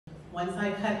Once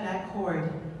I cut that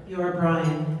cord, you're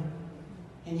Brian.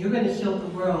 And you're going to show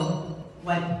the world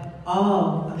what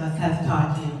all of us have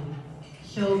taught you.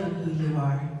 Show them who you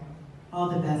are. All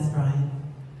the best, Brian.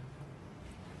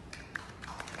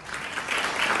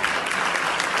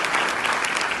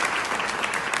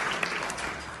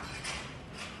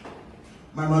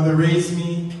 My mother raised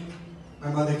me,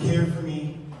 my mother cared for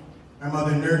me, my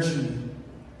mother nurtured me.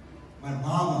 My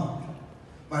mama,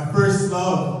 my first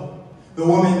love, the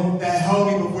woman that held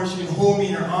me before she could hold me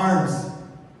in her arms.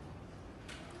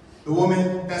 The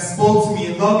woman that spoke to me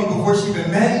and loved me before she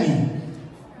even met me.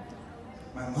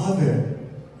 My mother.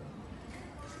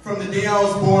 From the day I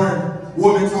was born,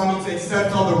 women taught me to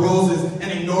accept all the roses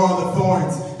and ignore all the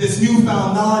thorns. This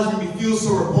newfound knowledge made me feel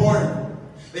so reborn.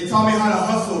 They taught me how to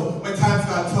hustle when times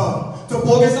got tough, to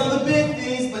focus on the big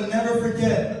things but never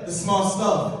forget the small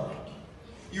stuff.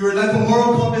 You were like a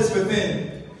moral compass within.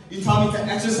 You taught me to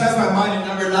exercise my mind and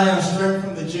not rely on strength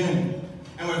from the gym.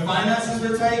 And when finances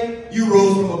were tight, you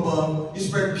rose from above. You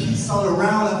spread peace all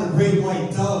around like a great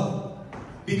white dove.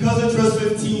 Because of Trust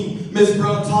 15, Miss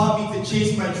Brown taught me to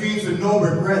chase my dreams with no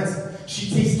regrets. She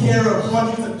takes care of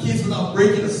hundreds of kids without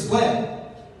breaking a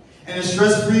sweat. And is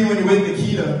stress-free when you're with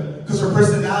Nikita, because her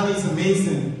personality is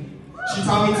amazing. She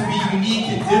taught me to be unique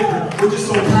and different, which is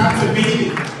so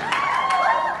captivating.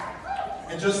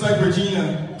 And just like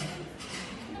Regina,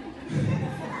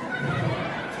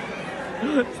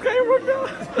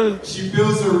 she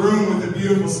fills the room with a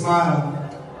beautiful smile.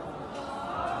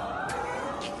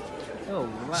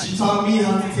 She taught me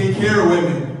how to take care of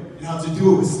women and how to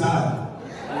do it with style.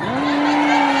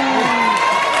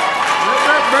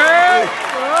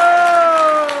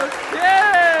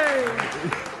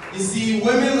 You see,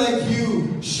 women like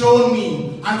you showed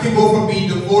me I can go from being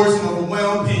divorced and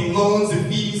overwhelmed, paying loans and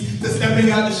fees, to stepping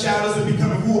out the shadows and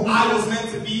becoming who I was meant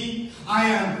to be. I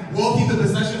am wealthy in the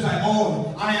possessions I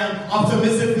own. I am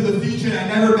optimistic for the future and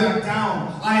I never back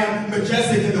down. I am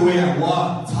majestic in the way I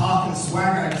walk, talk, and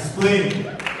swagger I display.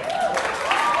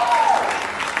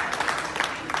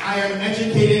 I am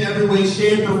educated in every way,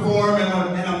 shape, or form, and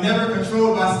I'm never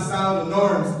controlled by societal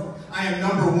norms. I am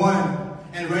number one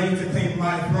and ready to claim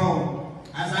my throne.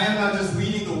 As I am not just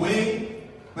leading the way,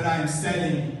 but I am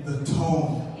setting the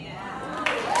tone.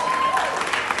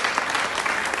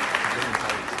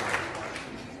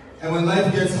 And when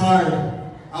life gets hard,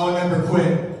 I will never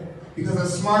quit. Because a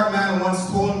smart man once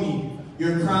told me,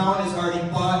 your crown is already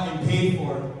bought and paid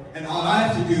for, and all I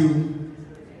have to do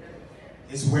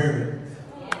is wear it.